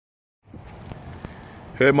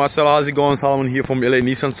Hey Marcel, how's it going? Solomon here from LA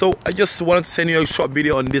Nissan. So I just wanted to send you a short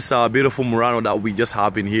video on this beautiful Murano that we just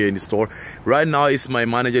have in here in the store. Right now it's my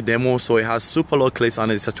manager demo, so it has super low clays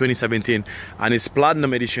on it. It's a 2017 and it's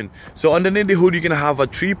platinum edition. So underneath the hood you're gonna have a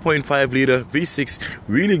 3.5 liter V6,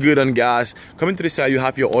 really good on gas. Coming to the side you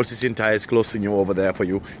have your all-season tires close to you over there for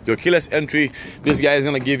you. Your keyless entry. This guy is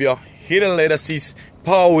gonna give you hidden leather seats,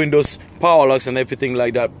 power windows, power locks and everything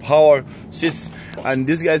like that, power seats, and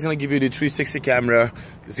this guy is gonna give you the 360 camera.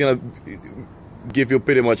 It's gonna give you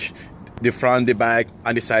pretty much the front, the back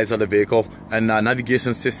and the sides of the vehicle, and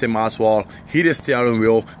navigation system as well, heated steering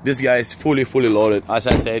wheel. This guy is fully loaded. As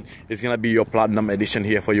I said, it's gonna be your platinum edition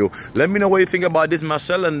here for you. Let me know what you think about this,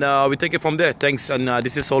 Marcel, and we take it from there. Thanks. And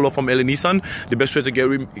this is Solo from LA Nissan. The best way to get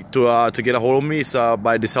a hold of me is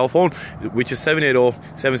by the cell phone, which is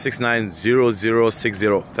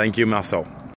 780-769-0060. Thank you, Marcel.